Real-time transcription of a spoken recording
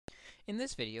In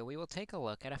this video, we will take a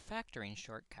look at a factoring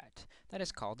shortcut that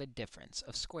is called a difference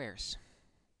of squares.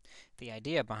 The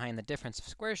idea behind the difference of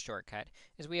squares shortcut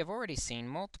is we have already seen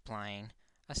multiplying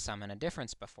a sum and a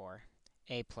difference before,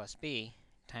 a plus b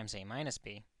times a minus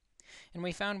b, and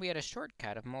we found we had a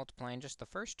shortcut of multiplying just the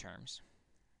first terms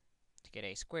to get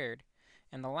a squared,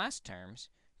 and the last terms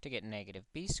to get negative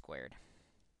b squared.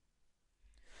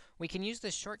 We can use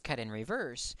this shortcut in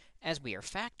reverse as we are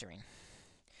factoring.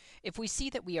 If we see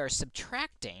that we are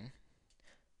subtracting,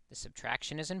 the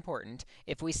subtraction is important.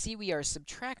 If we see we are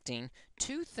subtracting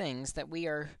two things that we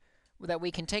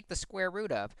can take the square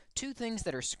root of, two things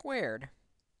that are squared,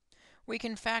 we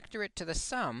can factor it to the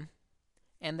sum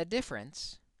and the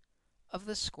difference of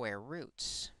the square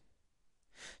roots.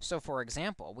 So for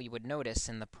example, we would notice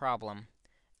in the problem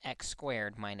x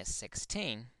squared minus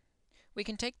 16, we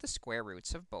can take the square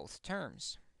roots of both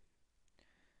terms.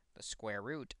 The square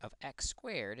root of x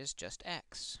squared is just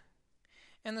x,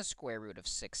 and the square root of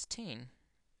 16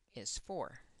 is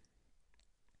 4.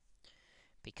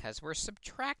 Because we're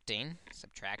subtracting,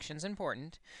 subtraction's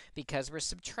important, because we're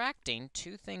subtracting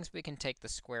two things we can take the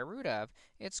square root of,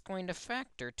 it's going to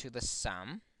factor to the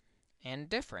sum and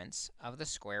difference of the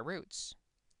square roots.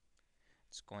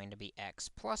 It's going to be x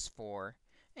plus 4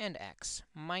 and x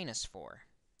minus 4.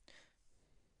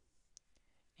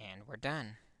 And we're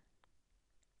done.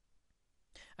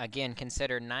 Again,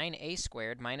 consider 9a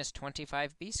squared minus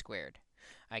 25b squared.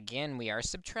 Again, we are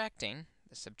subtracting.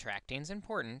 The subtracting is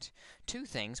important. Two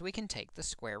things we can take the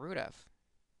square root of.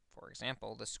 For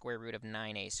example, the square root of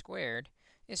 9a squared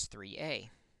is 3a.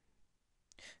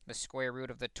 The square root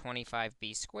of the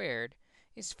 25b squared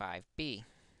is 5b.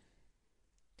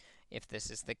 If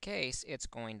this is the case, it's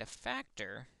going to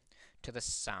factor to the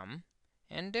sum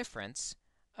and difference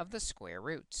of the square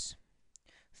roots.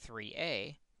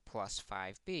 3a plus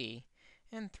 5b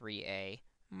and 3a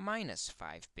minus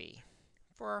 5b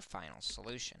for our final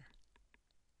solution.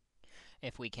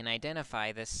 If we can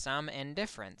identify this sum and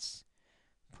difference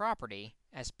property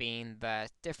as being the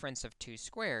difference of two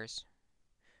squares,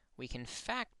 we can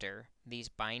factor these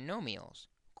binomials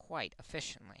quite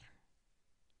efficiently.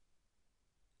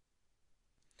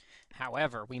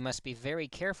 However, we must be very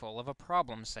careful of a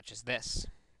problem such as this.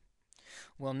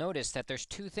 We'll notice that there's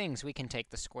two things we can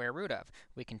take the square root of.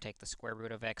 We can take the square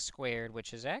root of x squared,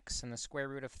 which is x, and the square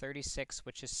root of 36,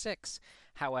 which is 6.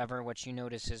 However, what you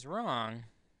notice is wrong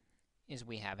is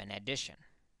we have an addition.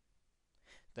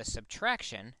 The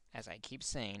subtraction, as I keep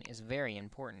saying, is very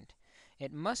important.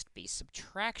 It must be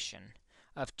subtraction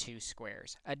of two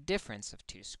squares, a difference of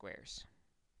two squares.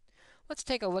 Let's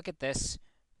take a look at this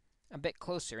a bit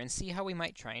closer and see how we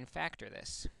might try and factor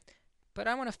this. But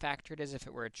I want to factor it as if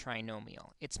it were a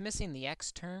trinomial. It's missing the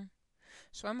x term,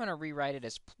 so I'm going to rewrite it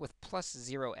as with plus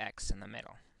 0x in the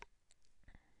middle.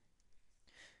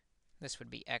 This would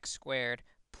be x squared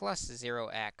plus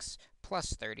 0x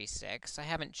plus 36. I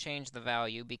haven't changed the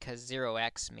value because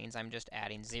 0x means I'm just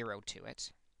adding 0 to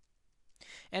it.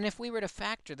 And if we were to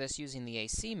factor this using the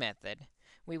AC method,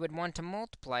 we would want to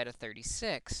multiply to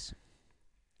 36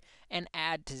 and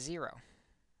add to 0.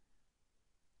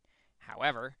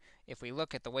 However, if we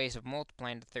look at the ways of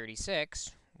multiplying to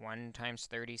 36, 1 times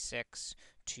 36,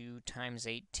 2 times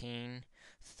 18,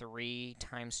 3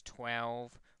 times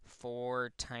 12,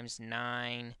 4 times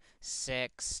 9,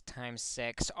 6 times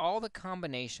 6, all the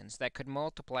combinations that could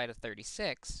multiply to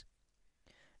 36,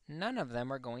 none of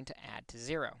them are going to add to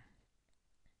 0.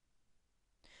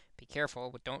 Be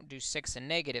careful, but don't do 6 and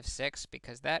negative 6,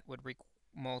 because that would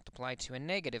multiply to a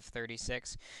negative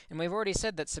 36, and we've already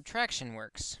said that subtraction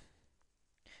works.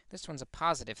 This one's a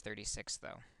positive 36,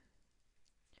 though.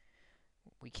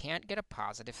 We can't get a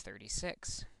positive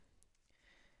 36.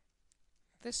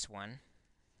 This one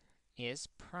is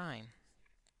prime.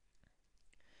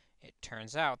 It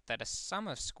turns out that a sum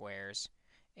of squares,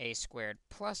 a squared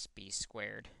plus b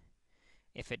squared,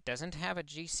 if it doesn't have a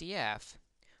GCF,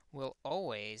 will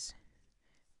always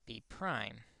be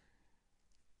prime.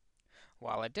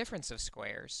 While a difference of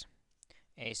squares,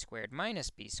 a squared minus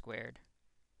b squared,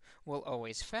 will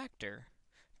always factor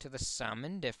to the sum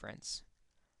and difference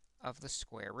of the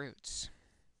square roots.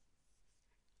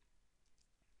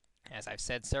 As I've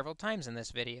said several times in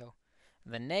this video,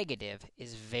 the negative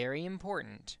is very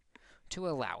important to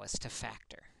allow us to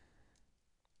factor.